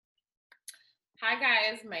Hi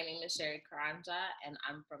guys, my name is Sherry Karanja and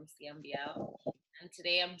I'm from CMBL. And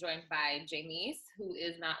today I'm joined by Janice, who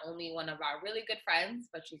is not only one of our really good friends,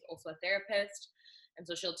 but she's also a therapist. And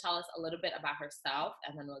so she'll tell us a little bit about herself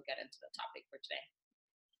and then we'll get into the topic for today.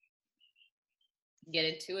 Get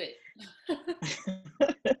into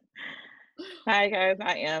it. Hi guys,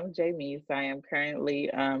 I am Jamise. I am currently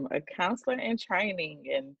a counselor in training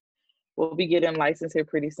and will be getting licensed here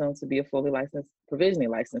pretty soon to be a fully licensed, provisionally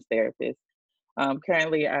licensed therapist.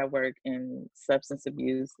 Currently, I work in substance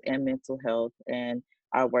abuse and mental health, and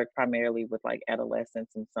I work primarily with like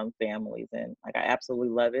adolescents and some families, and like I absolutely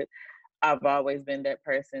love it. I've always been that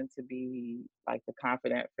person to be like the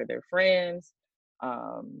confidant for their friends,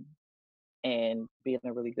 um, and being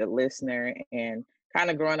a really good listener. And kind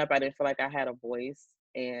of growing up, I didn't feel like I had a voice,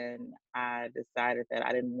 and I decided that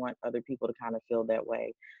I didn't want other people to kind of feel that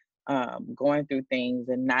way. Going through things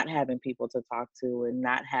and not having people to talk to, and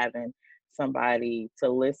not having somebody to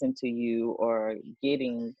listen to you, or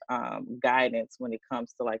getting guidance when it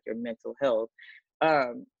comes to like your mental health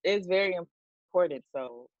is very important.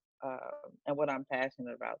 So, and what I'm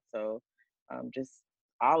passionate about. So, just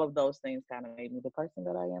all of those things kind of made me the person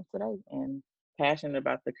that I am today, and passionate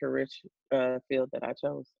about the career field that I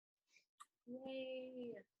chose.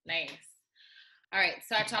 Yay. Nice. All right,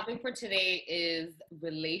 so our topic for today is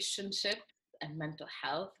relationships and mental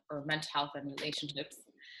health, or mental health and relationships.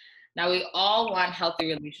 Now, we all want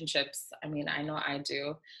healthy relationships. I mean, I know I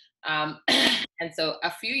do. And so a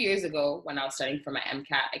few years ago, when I was studying for my MCAT,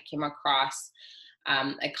 I came across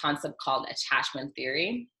a concept called attachment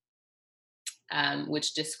theory,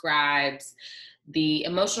 which describes the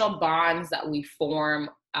emotional bonds that we form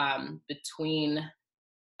between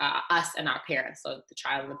us and our parents, so the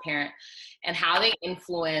child and the parent, and how they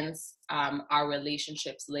influence our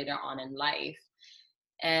relationships later on in life.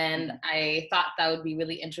 And I thought that would be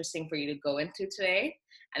really interesting for you to go into today.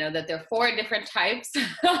 I know that there are four different types.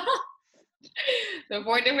 There are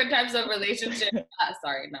four different types of relationship.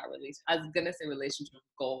 Sorry, not relationship. I was gonna say relationship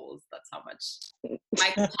goals. That's how much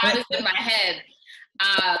my thought is in my head.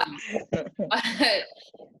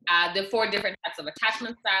 But the four different types of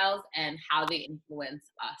attachment styles and how they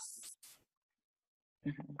influence us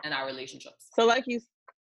and our relationships. So, like you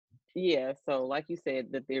Yeah, so like you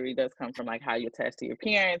said, the theory does come from like how you attach to your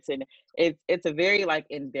parents, and it's a very like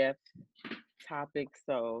in-depth topic.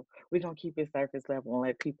 So we're gonna keep it surface level and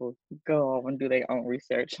let people go off and do their own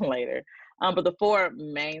research later. But the four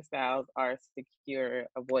main styles are secure,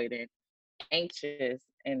 avoidant, anxious,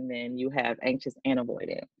 and then you have anxious and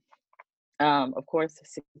avoidant. Of course,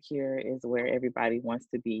 secure is where everybody wants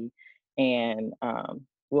to be, and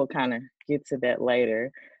we'll kind of get to that later.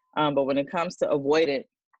 But when it comes to avoidant,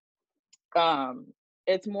 um,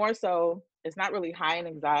 it's more so, it's not really high in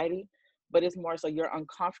anxiety, but it's more so you're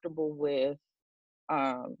uncomfortable with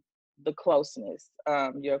um, the closeness.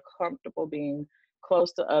 You're comfortable being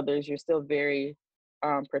close to others. You're still very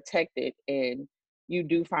protected, and you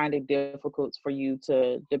do find it difficult for you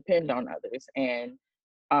to depend on others. And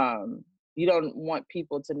um, you don't want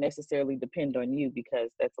people to necessarily depend on you,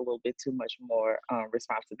 because that's a little bit too much more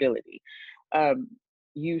responsibility. Um,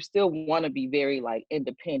 you still want to be very like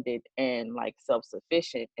independent and like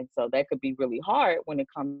self-sufficient, and so that could be really hard when it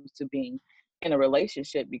comes to being in a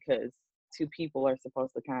relationship, because two people are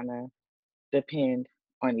supposed to kind of depend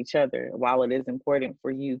on each other. While it is important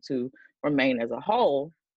for you to remain as a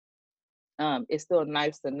whole, it's still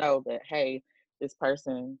nice to know that, hey, this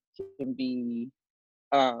person can be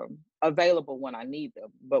available when I need them.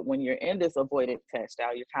 But when you're in this avoidant attached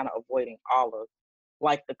style, you're kind of avoiding all of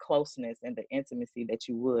like the closeness and the intimacy that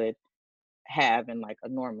you would have in like a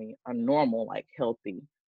normal like healthy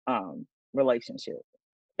relationship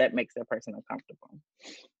that makes that person uncomfortable.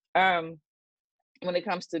 Um, when it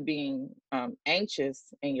comes to being anxious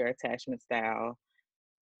in your attachment style,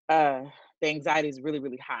 uh, the anxiety is really,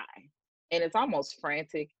 really high. And it's almost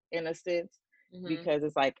frantic in a sense, Mm-hmm. because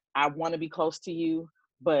it's like, I want to be close to you,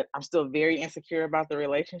 but I'm still very insecure about the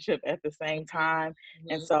relationship at the same time.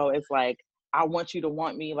 And Mm-hmm. so it's like, I want you to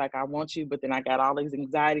want me like I want you, but then I got all these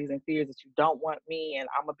anxieties and fears that you don't want me. And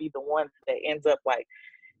I'm going to be the one that ends up like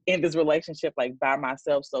in this relationship, like by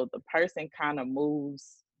myself. So the person kind of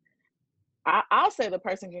moves, I'll say the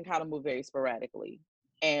person can kind of move very sporadically.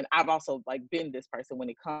 And I've also like been this person when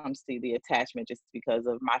it comes to the attachment, just because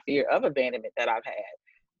of my fear of abandonment that I've had.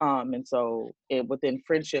 And so within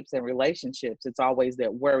friendships and relationships, it's always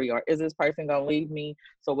that worry, or is this person gonna leave me?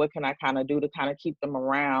 So what can I kind of do to kind of keep them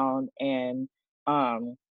around? And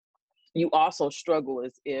um, you also struggle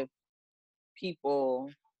as if people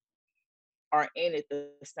are in it the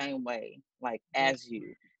same way, like as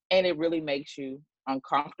you. And it really makes you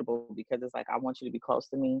uncomfortable because it's like, I want you to be close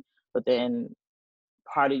to me, but then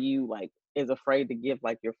part of you like is afraid to give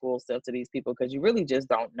like your full self to these people because you really just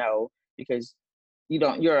don't know because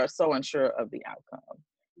you're so unsure of the outcome.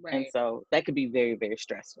 And Right. so that could be very, very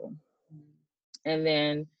stressful. Mm. And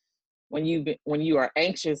then when you are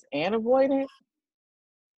anxious and avoidant,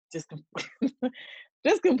 just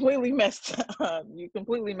just completely messed up. You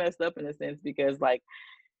completely messed up in a sense because like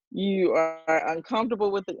you are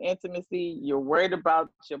uncomfortable with the intimacy. You're worried about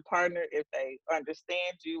your partner if they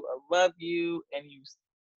understand you or love you, and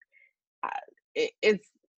I, it's.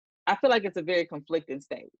 I feel like it's a very conflicting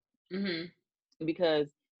state Mhm.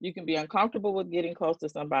 because you can be uncomfortable with getting close to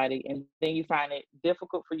somebody, and then you find it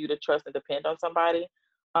difficult for you to trust and depend on somebody.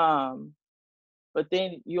 Um, but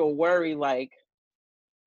then you'll worry like,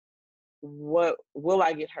 what will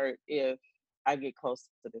I get hurt if I get close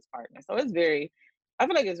to this partner? So I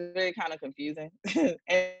feel like it's very kind of confusing and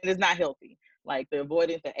it's not healthy. Like the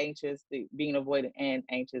avoidant, the anxious, the being avoidant and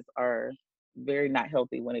anxious are very not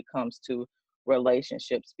healthy when it comes to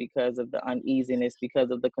relationships because of the uneasiness,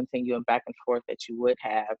 because of the continuum back and forth that you would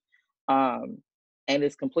have. Um, and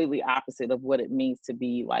it's completely opposite of what it means to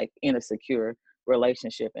be like in a secure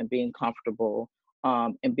relationship and being comfortable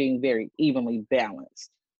and being very evenly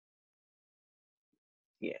balanced.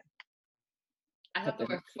 Yeah. I Hope thought there that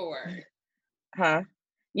were makes sense. 4. Huh?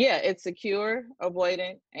 Yeah, it's secure,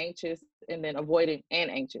 avoidant, anxious, and then avoidant and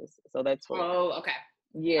anxious. So that's 4. Oh, okay.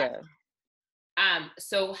 Yeah.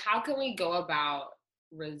 So how can we go about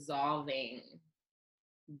resolving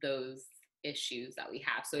those issues that we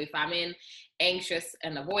have? So if I'm in anxious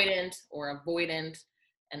and avoidant or avoidant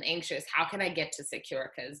and anxious, how can I get to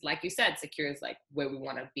secure? Because like you said, secure is like where we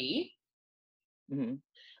want to be. Mhm.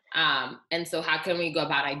 And so how can we go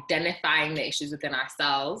about identifying the issues within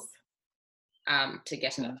ourselves to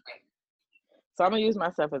get to that Mhm. point? So I'm gonna use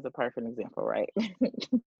myself as a perfect example, right?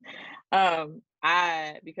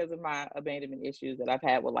 I because of my abandonment issues that I've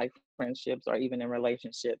had with like friendships or even in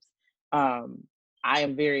relationships, um, I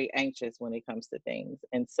am very anxious when it comes to things.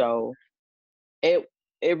 And so It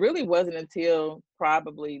it really wasn't until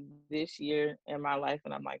probably this year in my life,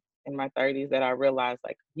 and I'm like in my 30s, that I realized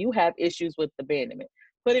like you have issues with abandonment.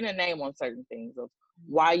 Putting a name on certain things of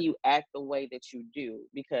why you act the way that you do,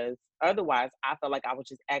 because otherwise I felt like I was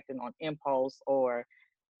just acting on impulse or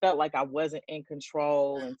felt like I wasn't in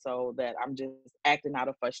control, and so that I'm just acting out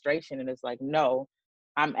of frustration. And it's like, no,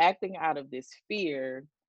 I'm acting out of this fear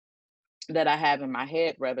that I have in my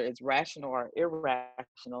head, whether it's rational or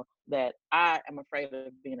irrational, that I am afraid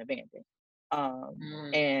of being abandoned.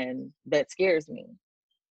 Mm, And that scares me.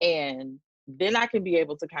 And then I can be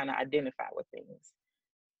able to kind of identify with things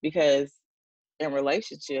because in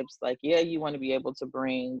relationships, like, yeah, you want to be able to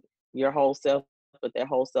bring your whole self, but that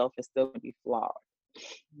whole self is still going to be flawed.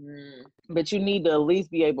 mm, But you need to at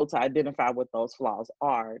least be able to identify what those flaws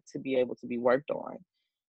are to be able to be worked on.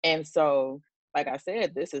 And so, like I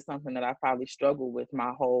said, this is something that I probably struggled with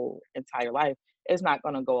my whole entire life. It's not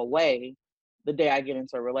going to go away the day I get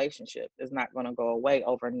into a relationship. It's not going to go away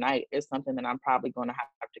overnight. It's something that I'm probably going to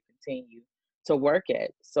have to continue to work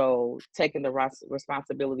at. So, taking the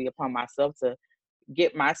responsibility upon myself to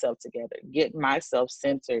get myself together, get myself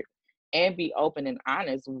centered, and be open and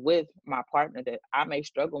honest with my partner that I may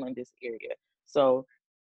struggle in this area. So,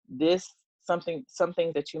 this some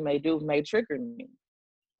things that you may do may trigger me,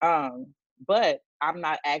 but I'm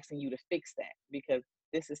not asking you to fix that because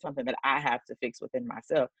this is something that I have to fix within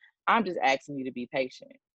myself. I'm just asking you to be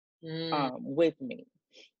patient mm, with me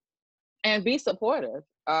and be supportive.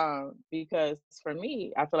 Because for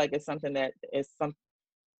me, I feel like it's something that is some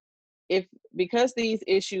if because these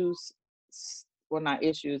issues, well, not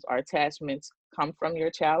issues, or attachments come from your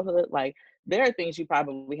childhood, like there are things you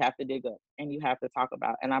probably have to dig up and you have to talk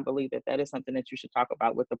about. And I believe that that is something that you should talk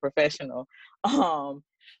about with a professional um,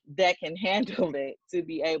 that can handle it to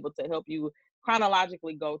be able to help you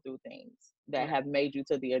chronologically go through things that right. have made you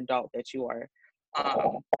to the adult that you are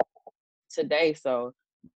um, today. So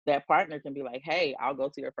that partner can be like, hey, I'll go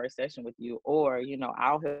to your first session with you, or,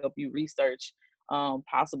 I'll help you research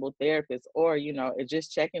possible therapists, or, it's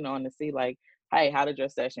just checking on to see like, hey, how did your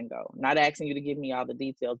session go? Not asking you to give me all the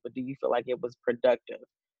details, but do you feel like it was productive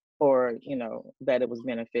or, that it was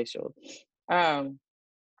beneficial? Um,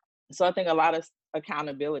 so I think a lot of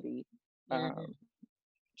accountability um, Mhm,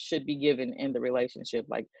 should be given in the relationship.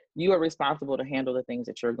 Like you are responsible to handle the things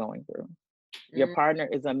that you're going through. Your mm, partner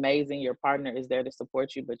is amazing. Your partner is there to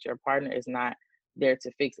support you, but your partner is not there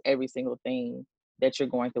to fix every single thing that you're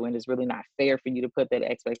going through. And it's really not fair for you to put that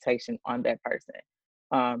expectation on that person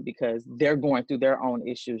because they're going through their own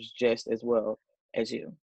issues just as well as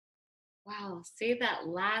you. Wow, say that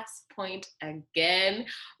last point again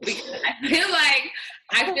because I feel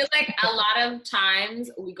like a lot of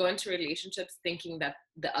times we go into relationships thinking that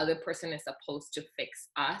the other person is supposed to fix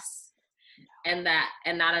us, and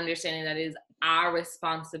not understanding that it is our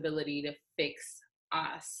responsibility to fix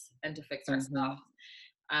us and to fix Hmm. ourselves.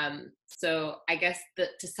 So I guess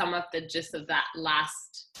to sum up the gist of that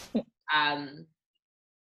um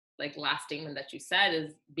last statement that you said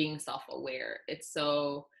is being self-aware. It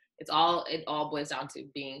all boils down to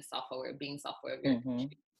being self-aware of your Hmm.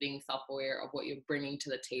 issues, being self-aware of what you're bringing to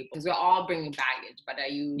the table, because we're all bringing baggage, but are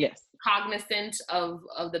you Yes. cognizant of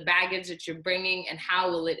the baggage that you're bringing, and how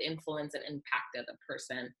will it influence and impact the other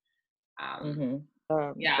person? um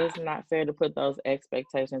Hmm. yeah, It's not fair to put those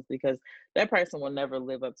expectations because that person will never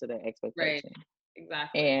live up to that right, expectation.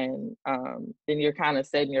 exactly. And then you're kind of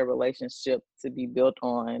setting your relationship to be built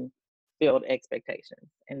on build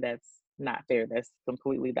expectations, and that's not fair. That's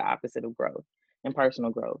completely the opposite of growth and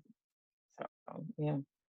personal growth. So yeah.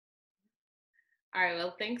 All right,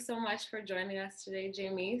 well, thanks so much for joining us today,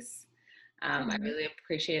 Jamise. I Mhm. really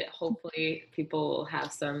appreciate it. Hopefully, people will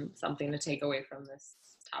have something to take away from this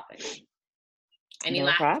topic. Any No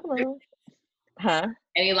last problem. Huh?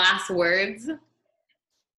 any last words?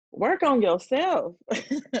 Work on yourself.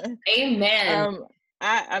 Amen. um,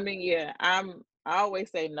 I mean, yeah, I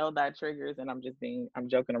always say know thy triggers, and I'm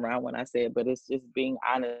joking around when I say it, but it's just being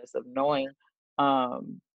honest of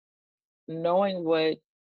um knowing what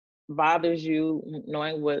bothers you,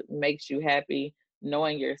 knowing what makes you happy,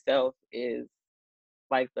 knowing yourself is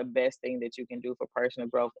like the best thing that you can do for personal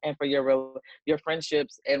growth and for your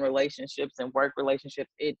friendships and relationships and work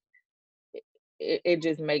relationships. It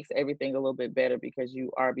just makes everything a little bit better because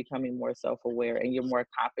you are becoming more self-aware and you're more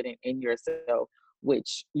confident in yourself,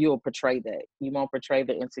 which you'll portray that. You won't portray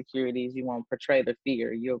the insecurities, you won't portray the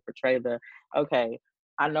fear, you'll portray the, okay,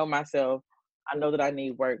 I know myself, I know that I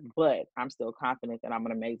need work, but I'm still confident that I'm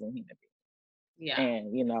an amazing human Yeah.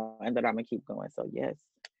 being, and and that I'm gonna keep going. So yes,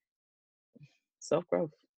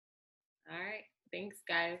 self-growth. All right. Thanks,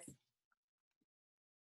 guys.